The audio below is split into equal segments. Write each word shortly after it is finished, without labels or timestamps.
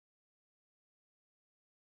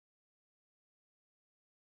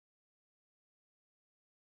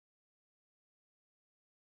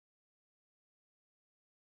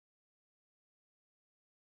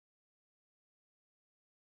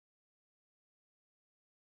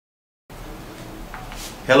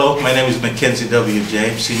Hello, my name is Mackenzie W.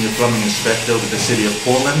 James, Senior Plumbing Inspector with the City of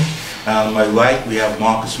Portland. On my right, we have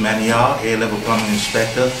Marcus Manial, A-Level Plumbing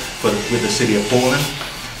Inspector with the City of Portland.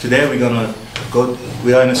 Today we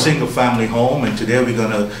are in a single-family home, and today we're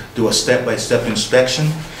going to do a step-by-step inspection.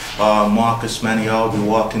 Marcus Manial will be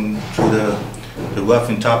walking through the rough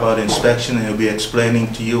and top-out inspection, and he'll be explaining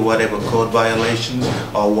to you whatever code violations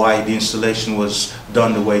or why the installation was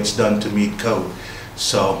done the way it's done to meet code.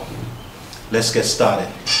 So, let's get started.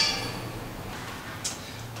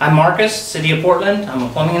 I'm Marcus, City of Portland. I'm a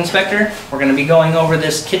plumbing inspector. We're going to be going over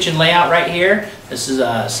this kitchen layout right here. This is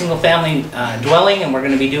a single-family dwelling, and we're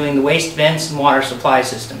going to be doing the waste vents and water supply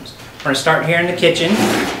systems. We're going to start here in the kitchen.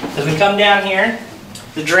 As we come down here,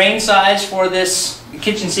 the drain size for this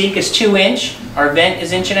kitchen sink is 2 inch. Our vent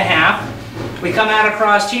is 1.5 inches. We come out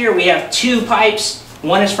across here, we have 2 pipes.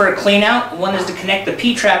 One is for a clean out, one is to connect the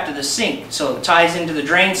P-trap to the sink, so it ties into the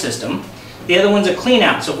drain system. The other one's a clean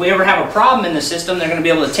out, so if we ever have a problem in the system, they're going to be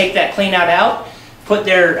able to take that clean out out, put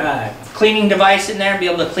their cleaning device in there and be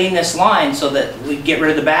able to clean this line so that we get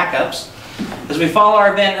rid of the backups. As we follow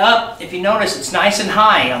our vent up, if you notice, it's nice and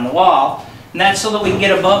high on the wall, and that's so that we can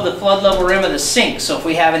get above the flood level rim of the sink, so if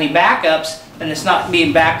we have any backups, then it's not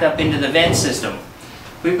being backed up into the vent system.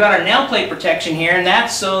 We've got our nail plate protection here, and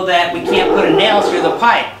that's so that we can't put a nail through the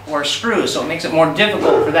pipe or a screw, so it makes it more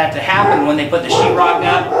difficult for that to happen when they put the sheetrock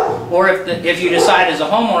up, or if you decide as a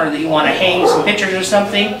homeowner that you want to hang some pictures or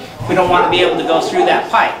something, we don't want to be able to go through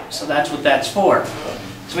that pipe, so that's what that's for.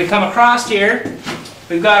 So we come across here,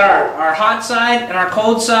 we've got our hot side and our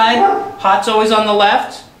cold side. Hot's always on the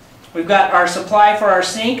left. We've got our supply for our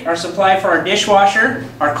sink, our supply for our dishwasher,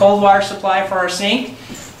 our cold water supply for our sink.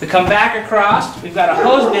 We come back across, we've got a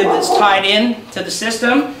hose bib that's tied in to the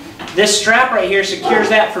system. This strap right here secures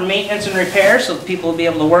that for maintenance and repair, so that people will be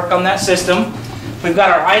able to work on that system. We've got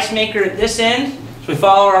our ice maker at this end. So we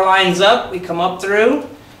follow our lines up, we come up through.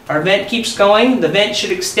 Our vent keeps going. The vent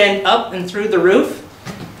should extend up and through the roof.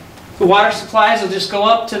 The water supplies will just go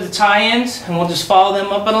up to the tie-ins, and we'll just follow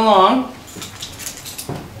them up and along.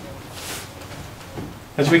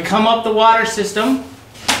 As we come up the water system,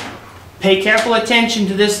 pay careful attention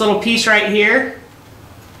to this little piece right here.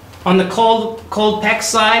 On the cold PEX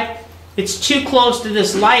side, it's too close to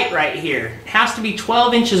this light right here. It has to be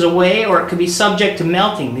 12 inches away, or it could be subject to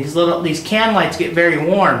melting. These can lights get very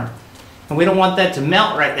warm, and we don't want that to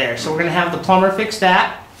melt right there. So we're going to have the plumber fix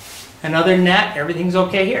that. And other than that, everything's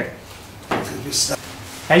okay here.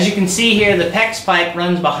 As you can see here, the PEX pipe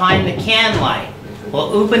runs behind the can light.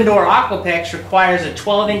 Well, open door Aquapex requires a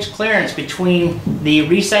 12-inch clearance between the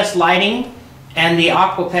recessed lighting and the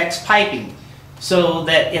Aquapex piping, so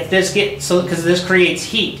that if this because this creates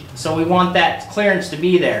heat, so we want that clearance to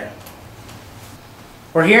be there.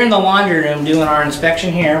 We're here in the laundry room doing our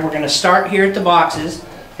inspection here. We're going to start here at the boxes.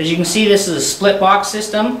 As you can see, this is a split box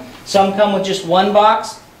system. Some come with just one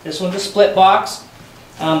box. This one's a split box.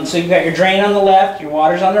 So you've got your drain on the left, your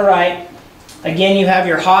water's on the right. Again, you have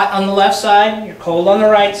your hot on the left side, your cold on the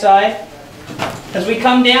right side. As we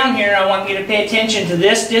come down here, I want you to pay attention to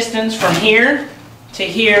this distance from here to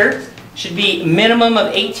here. Should be minimum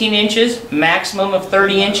of 18 inches, maximum of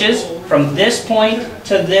 30 inches from this point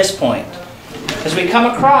to this point. As we come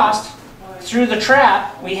across through the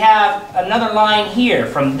trap, we have another line here.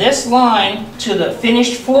 From this line to the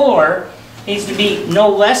finished floor needs to be no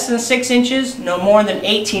less than 6 inches, no more than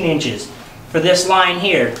 18 inches for this line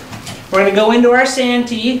here. We're going to go into our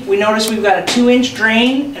Santee. We notice we've got a 2-inch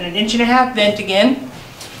drain and an 1.5 inch vent again.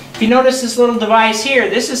 If you notice this little device here,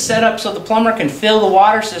 this is set up so the plumber can fill the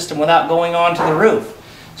water system without going onto the roof.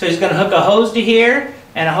 So he's going to hook a hose to here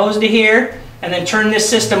and a hose to here, and then turn this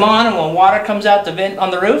system on, and when water comes out the vent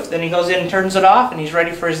on the roof, then he goes in and turns it off, and he's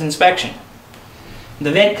ready for his inspection.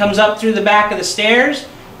 The vent comes up through the back of the stairs,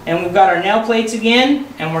 and we've got our nail plates again,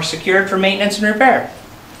 and we're secured for maintenance and repair.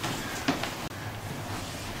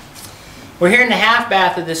 We're here in the half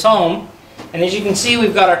bath of this home, and as you can see,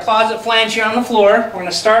 we've got our closet flange here on the floor. We're going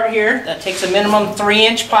to start here. That takes a minimum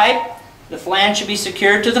 3-inch pipe. The flange should be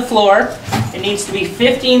secured to the floor. It needs to be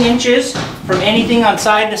 15 inches from anything on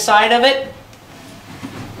side to side of it.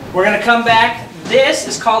 We're going to come back. This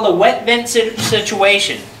is called a wet vent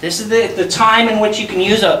situation. This is the time in which you can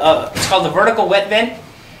use it's called a vertical wet vent.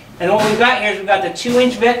 And what we've got here is we've got the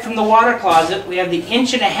 2-inch vent from the water closet. We have the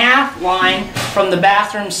 1.5 inch line from the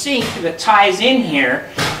bathroom sink that ties in here.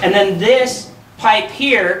 And then this pipe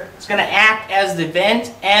here is going to act as the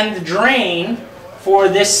vent and the drain for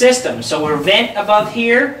this system. So we're vent above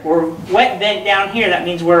here, we're wet vent down here. That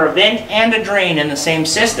means we're a vent and a drain in the same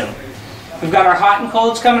system. We've got our hot and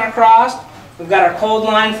colds coming across. We've got our cold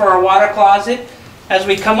line for our water closet. as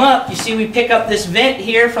we come up, you see we pick up this vent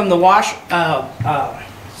here from the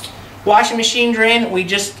washing machine drain we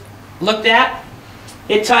just looked at.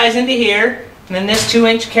 It ties into here, and then this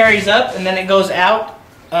 2-inch carries up, and then it goes out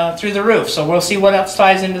through the roof. So we'll see what else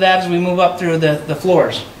ties into that as we move up through the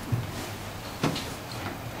floors.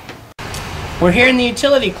 We're here in the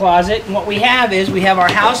utility closet, and what we have is we have our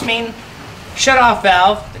house main shutoff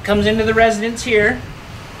valve that comes into the residence here.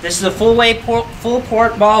 This is a full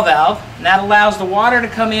port ball valve, and that allows the water to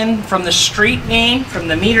come in from the street main, from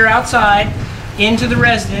the meter outside, into the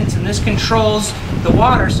residence, and this controls the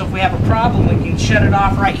water, so if we have a problem we can shut it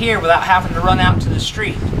off right here without having to run out to the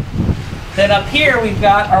street. Then up here we've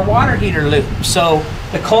got our water heater loop. So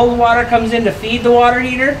the cold water comes in to feed the water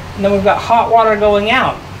heater, and then we've got hot water going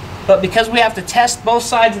out. But because we have to test both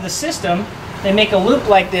sides of the system, they make a loop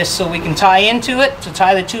like this so we can tie into it, to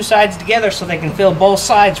tie the two sides together so they can fill both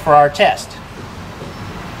sides for our test.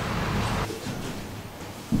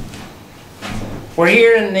 We're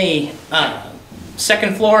here in the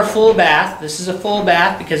second floor full bath. This is a full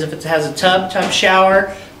bath because if it has a tub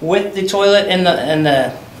shower with the toilet and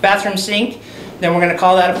the bathroom sink, then we're going to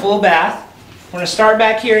call that a full bath. We're going to start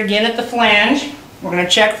back here again at the flange. We're going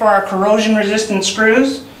to check for our corrosion resistant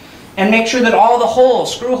screws and make sure that all the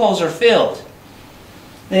screw holes are filled.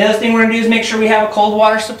 The other thing we're going to do is make sure we have a cold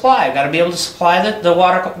water supply. We've got to be able to supply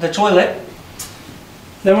the toilet.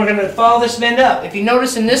 Then we're going to follow this vent up. If you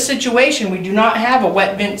notice in this situation, we do not have a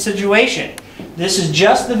wet vent situation. This is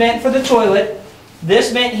just the vent for the toilet.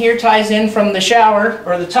 This vent here ties in from the shower,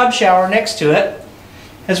 or the tub shower next to it.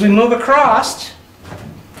 As we move across,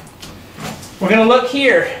 we're going to look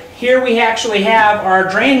here. Here we actually have our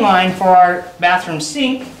drain line for our bathroom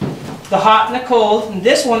sink, the hot and the cold. And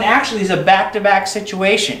this one actually is a back-to-back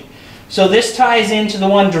situation. So this ties into the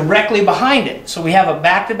one directly behind it. So we have a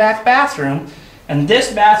back-to-back bathroom, and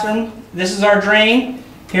this bathroom, this is our drain,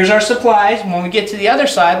 here's our supplies, and when we get to the other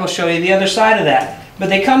side, we'll show you the other side of that. But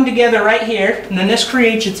they come together right here, and then this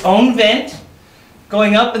creates its own vent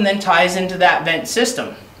going up and then ties into that vent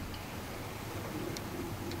system.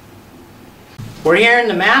 We're here in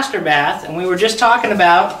the master bath, and we were just talking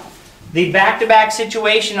about the back-to-back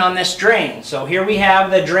situation on this drain. So here we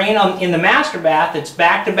have the drain in the master bath. It's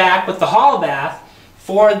back-to-back with the hall bath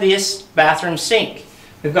for this bathroom sink.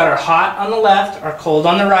 We've got our hot on the left, our cold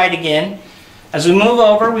on the right again. As we move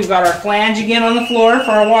over, we've got our flange again on the floor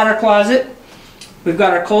for our water closet. We've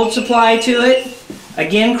got our cold supply to it.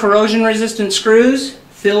 Again, corrosion resistant screws.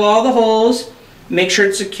 Fill all the holes. Make sure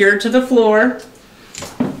it's secured to the floor.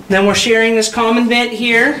 Then we're sharing this common vent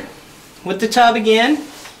here with the tub again.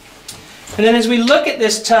 And then as we look at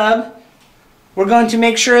this tub, we're going to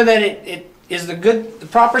make sure that it is the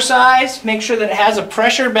proper size, make sure that it has a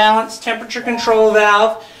pressure balance, temperature control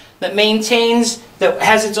valve that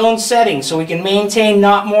has its own setting, so we can maintain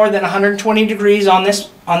not more than 120 degrees on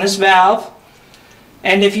this valve.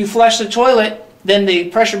 And if you flush the toilet, then the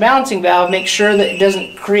pressure balancing valve makes sure that it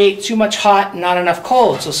doesn't create too much hot and not enough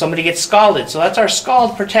cold, so somebody gets scalded. So that's our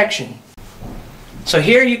scald protection. So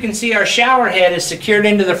here you can see our shower head is secured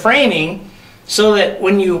into the framing so that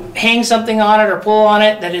when you hang something on it or pull on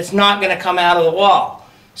it, that it's not going to come out of the wall.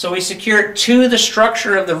 So we secure it to the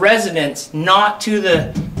structure of the residence, not to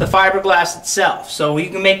the fiberglass itself. So you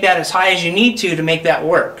can make that as high as you need to make that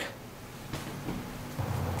work.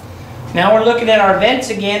 Now we're looking at our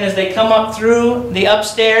vents again as they come up through the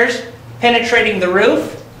upstairs, penetrating the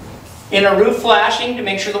roof in a roof flashing to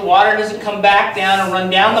make sure the water doesn't come back down and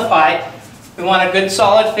run down the pipe. We want a good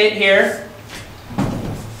solid fit here.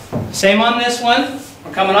 Same on this one.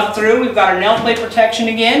 We're coming up through. We've got our nail plate protection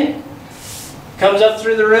again. Comes up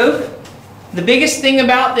through the roof. The biggest thing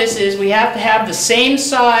about this is we have to have the same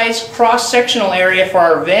size cross-sectional area for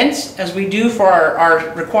our vents as we do for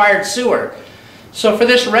our required sewer. So for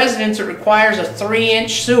this residence it requires a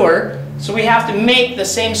 3-inch sewer, so we have to make the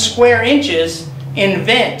same square inches in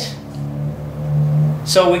vent.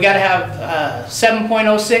 So we got to have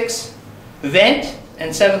 7.06 vent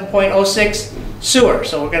and 7.06 sewer.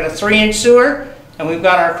 So we've got a 3-inch sewer and we've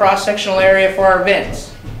got our cross-sectional area for our vents.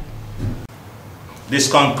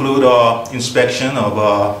 This concludes our inspection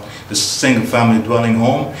of the single-family dwelling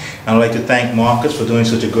home. I'd like to thank Marcus for doing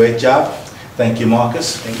such a great job. Thank you,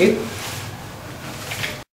 Marcus. Thank you.